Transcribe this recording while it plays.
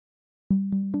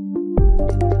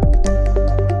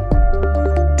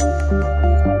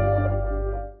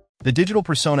The digital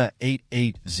Persona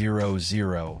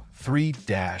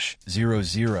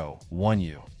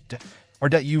 88003-0001U or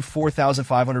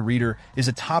 .U4500 reader is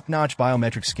a top-notch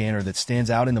biometric scanner that stands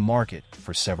out in the market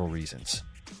for several reasons.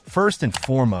 First and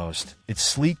foremost, its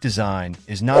sleek design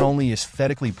is not only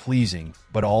aesthetically pleasing,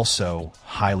 but also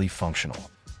highly functional.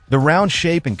 The round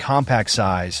shape and compact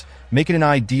size make it an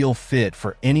ideal fit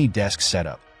for any desk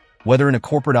setup, whether in a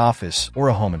corporate office or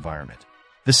a home environment.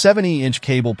 The 70-inch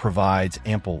cable provides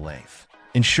ample length,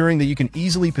 ensuring that you can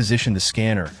easily position the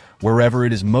scanner wherever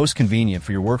it is most convenient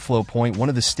for your workflow. One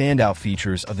of the standout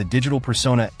features of the digital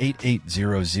Persona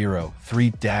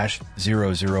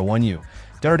 88003-001U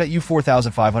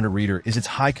 .U4500 reader is its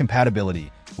high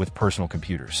compatibility with personal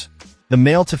computers. The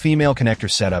male-to-female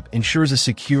connector setup ensures a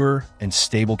secure and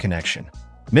stable connection,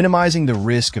 minimizing the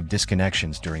risk of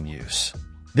disconnections during use.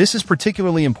 This is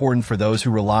particularly important for those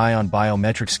who rely on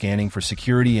biometric scanning for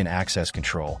security and access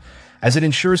control, as it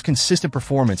ensures consistent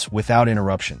performance without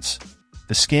interruptions.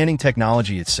 The scanning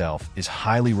technology itself is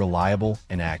highly reliable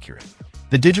and accurate.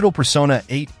 The digital Persona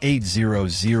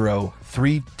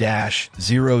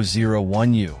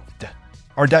 88003-001U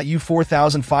or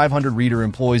 .U4500 reader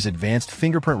employs advanced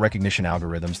fingerprint recognition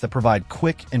algorithms that provide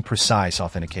quick and precise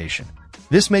authentication.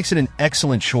 This makes it an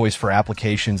excellent choice for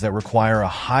applications that require a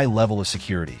high level of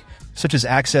security, such as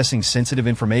accessing sensitive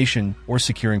information or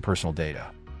securing personal data.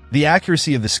 The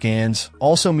accuracy of the scans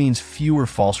also means fewer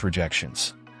false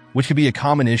rejections, which could be a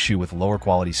common issue with lower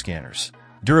quality scanners.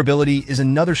 Durability is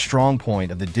another strong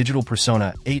point of the digital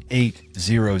Persona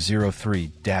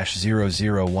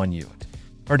 88003-001U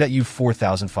or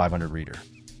 .U4500 reader.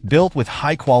 Built with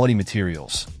high-quality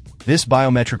materials, this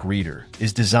biometric reader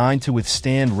is designed to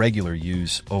withstand regular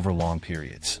use over long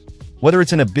periods. Whether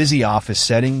it's in a busy office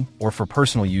setting or for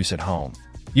personal use at home,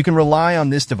 you can rely on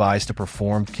this device to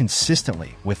perform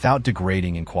consistently without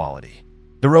degrading in quality.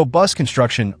 The robust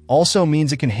construction also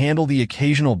means it can handle the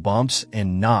occasional bumps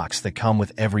and knocks that come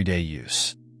with everyday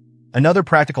use. Another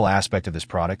practical aspect of this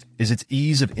product is its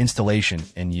ease of installation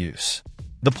and use.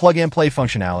 The plug-and-play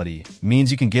functionality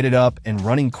means you can get it up and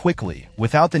running quickly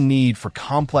without the need for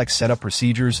complex setup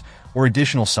procedures or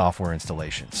additional software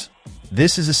installations.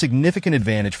 This is a significant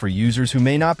advantage for users who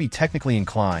may not be technically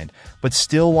inclined but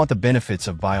still want the benefits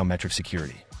of biometric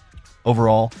security.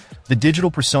 Overall, the digital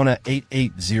Persona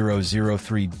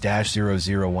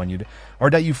 88003-001U or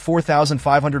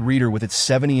 .U4500 reader with its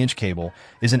 70-inch cable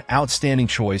is an outstanding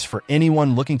choice for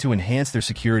anyone looking to enhance their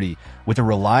security with a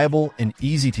reliable and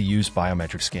easy-to-use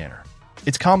biometric scanner.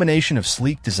 Its combination of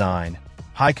sleek design,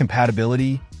 high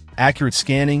compatibility, accurate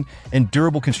scanning, and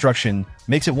durable construction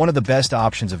makes it one of the best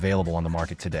options available on the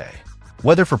market today.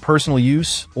 Whether for personal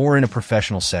use or in a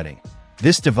professional setting,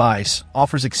 this device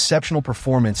offers exceptional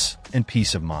performance and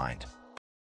peace of mind.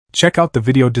 Check out the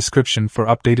video description for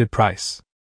updated price.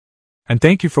 And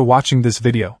thank you for watching this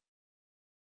video.